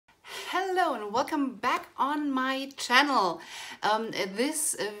Hello and welcome back on my channel.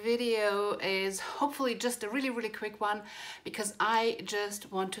 This video is hopefully just a really quick one because I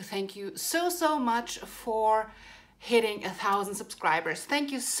just want to thank you so much for hitting 1,000 subscribers.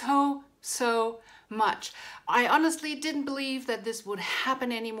 Thank you so much. I honestly didn't believe that this would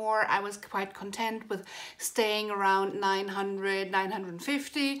happen anymore. I was quite content with staying around 900,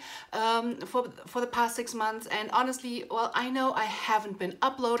 950 for the past 6 months. And honestly, well, I know I haven't been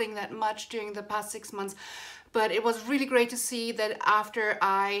uploading that much during the past 6 months, but it was really great to see that after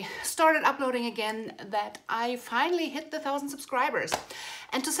I started uploading again, that I finally hit the 1,000 subscribers.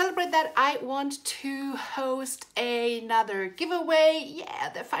 And to celebrate that, I want to host another giveaway. Yeah,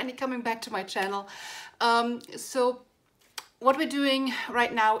 they're finally coming back to my channel. So what we're doing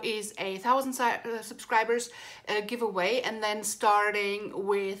right now is a 1,000 subscribers giveaway, and then starting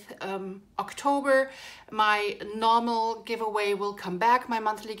with October, my normal giveaway will come back, my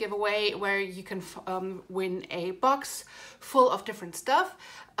monthly giveaway, where you can win a box full of different stuff.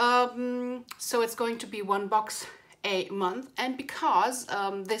 So it's going to be one box a month, and because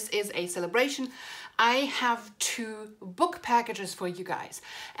this is a celebration, I have 2 book packages for you guys,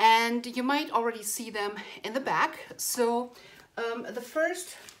 and you might already see them in the back. So the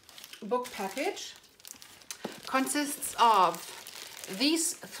first book package consists of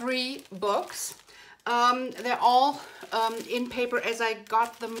these 3 books. They're all in paper as I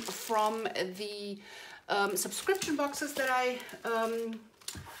got them from the subscription boxes that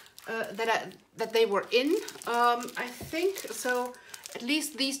that they were in. I think so. At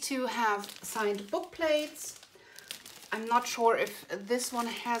least these 2 have signed book plates. I'm not sure if this one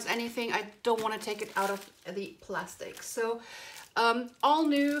has anything. I don't want to take it out of the plastic. So all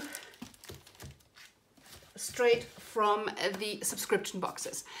new, straight from the subscription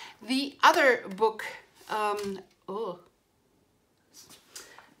boxes. The other book,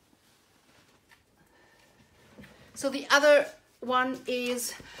 so the other one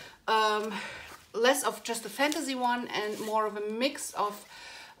is less of just a fantasy one and more of a mix of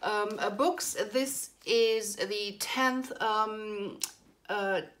books. This is the 10th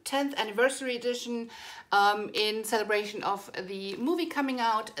anniversary edition in celebration of the movie coming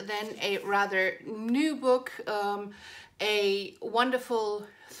out. Then a rather new book, a wonderful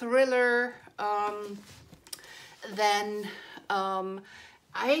thriller, then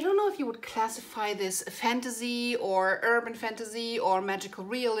I don't know if you would classify this fantasy or urban fantasy or magical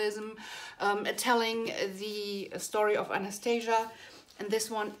realism, telling the story of Anastasia. And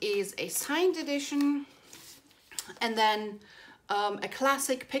this one is a signed edition. And then a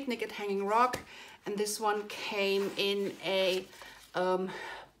classic, Picnic at Hanging Rock. And this one came in a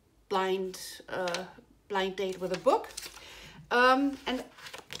blind date with a book. And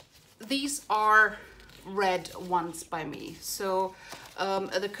these are read once by me. So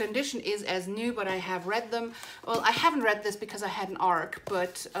the condition is as new, but I have read them. Well, I haven't read this because I had an ARC,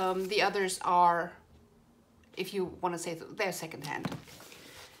 but the others are, if you want to say so, they're secondhand.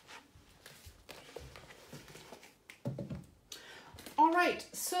 All right,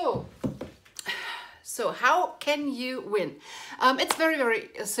 so how can you win? It's very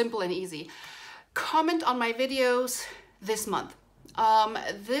simple and easy. Comment on my videos this month.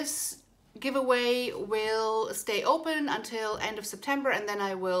 This giveaway will stay open until end of September, and then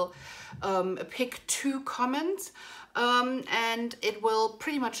I will pick 2 comments, and it will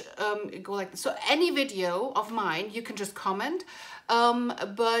pretty much go like this. So any video of mine, you can just comment,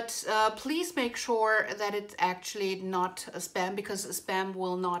 but please make sure that it's actually not a spam, because spam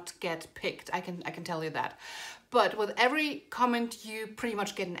will not get picked. I can tell you that. But with every comment, you pretty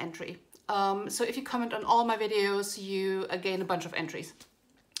much get an entry. So if you comment on all my videos, you gain a bunch of entries.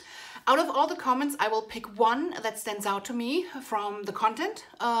 Out of all the comments, I will pick 1 that stands out to me from the content,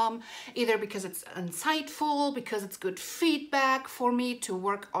 either because it's insightful, because it's good feedback for me to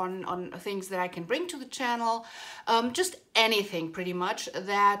work on things that I can bring to the channel, just anything pretty much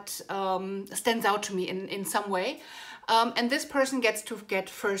that stands out to me in some way. And this person gets to get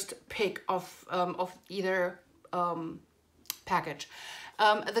first pick of either package.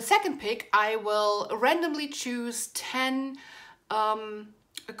 The second pick, I will randomly choose 10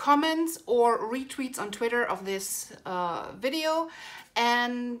 comments or retweets on Twitter of this video,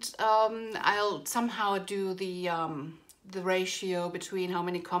 and I'll somehow do the ratio between how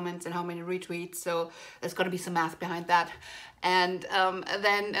many comments and how many retweets, so there's got to be some math behind that. And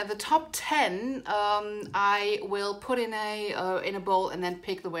then the top 10 I will put in a bowl and then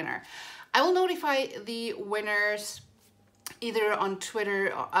pick the winner. I will notify the winners either on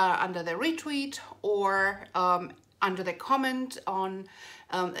Twitter under their retweet or under the comment on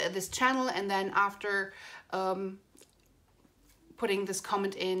this channel, and then after putting this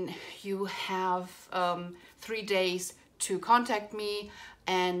comment in, you have 3 days to contact me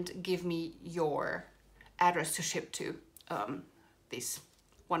and give me your address to ship to these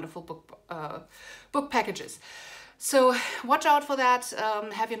wonderful book packages. So watch out for that,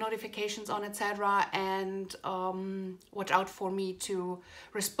 have your notifications on, etc. And watch out for me to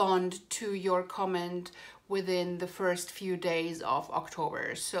respond to your comment within the first few days of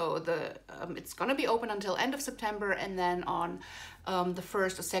October. So it's gonna be open until end of September, and then on the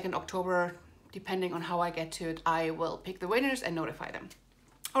 1st or 2nd October, depending on how I get to it, I will pick the winners and notify them.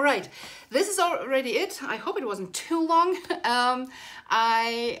 All right, this is already it. I hope it wasn't too long.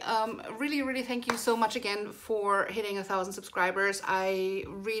 I really thank you so much again for hitting 1,000 subscribers. I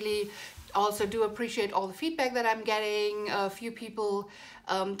really also do appreciate all the feedback that I'm getting. A few people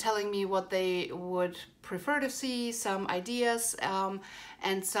telling me what they would prefer to see, some ideas,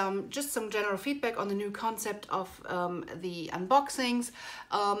 and some general feedback on the new concept of the unboxings.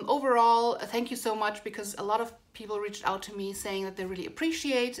 Overall, thank you so much, because a lot of people reached out to me saying that they really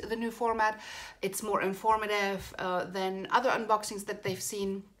appreciate the new format. It's more informative than other unboxings that they've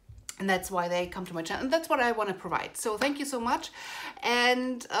seen. And that's why they come to my channel, and that's what I want to provide. So thank you so much.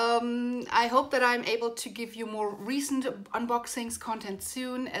 And I hope that I'm able to give you more recent unboxings content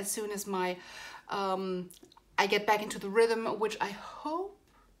soon as my I get back into the rhythm, which I hope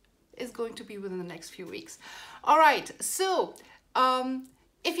is going to be within the next few weeks. All right, so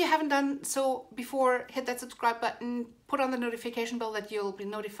if you haven't done so before, hit that subscribe button, put on the notification bell that you'll be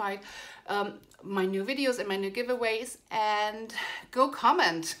notified my new videos and my new giveaways, and go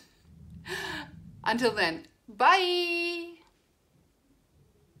comment. Until then, bye!